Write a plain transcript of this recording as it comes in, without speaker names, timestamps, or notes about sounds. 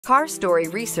Car Story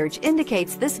research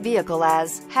indicates this vehicle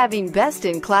as having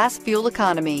best-in-class fuel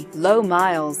economy, low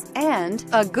miles, and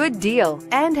a good deal,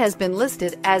 and has been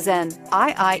listed as an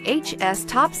IIHS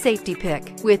top safety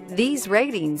pick with these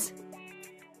ratings.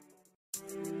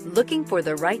 Looking for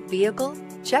the right vehicle?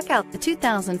 Check out the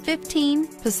 2015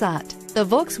 Passat. The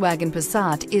Volkswagen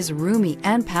Passat is roomy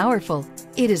and powerful.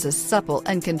 It is a supple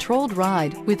and controlled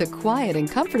ride with a quiet and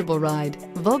comfortable ride.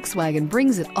 Volkswagen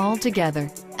brings it all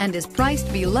together and is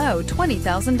priced below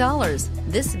 $20,000.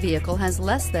 This vehicle has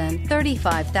less than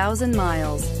 35,000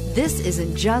 miles. This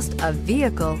isn't just a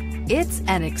vehicle, it's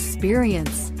an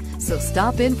experience. So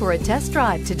stop in for a test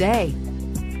drive today.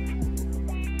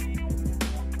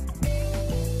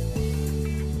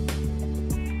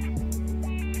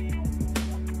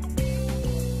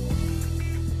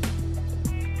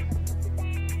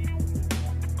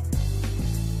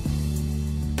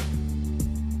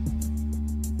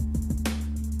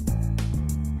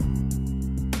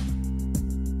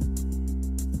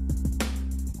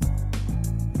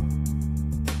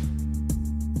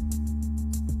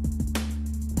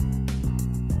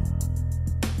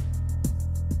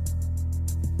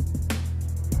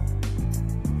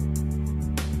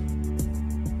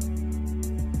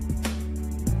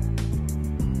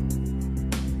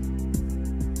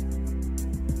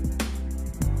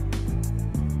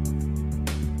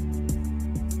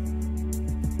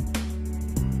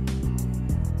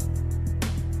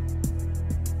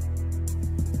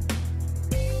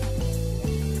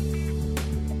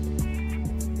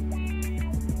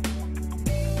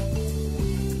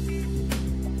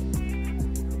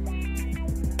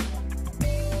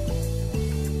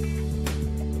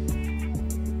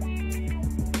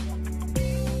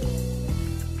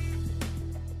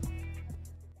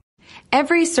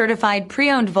 Every certified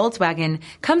pre-owned Volkswagen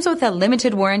comes with a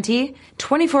limited warranty,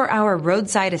 24-hour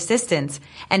roadside assistance,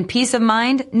 and peace of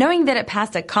mind knowing that it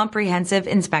passed a comprehensive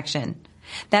inspection.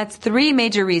 That's 3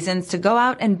 major reasons to go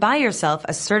out and buy yourself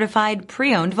a certified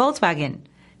pre-owned Volkswagen.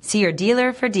 See your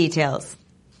dealer for details.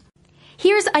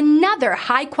 Here's another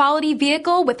high-quality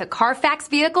vehicle with a Carfax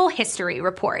Vehicle History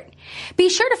Report. Be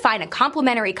sure to find a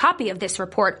complimentary copy of this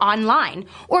report online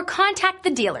or contact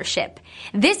the dealership.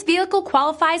 This vehicle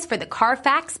qualifies for the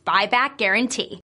Carfax Buyback Guarantee.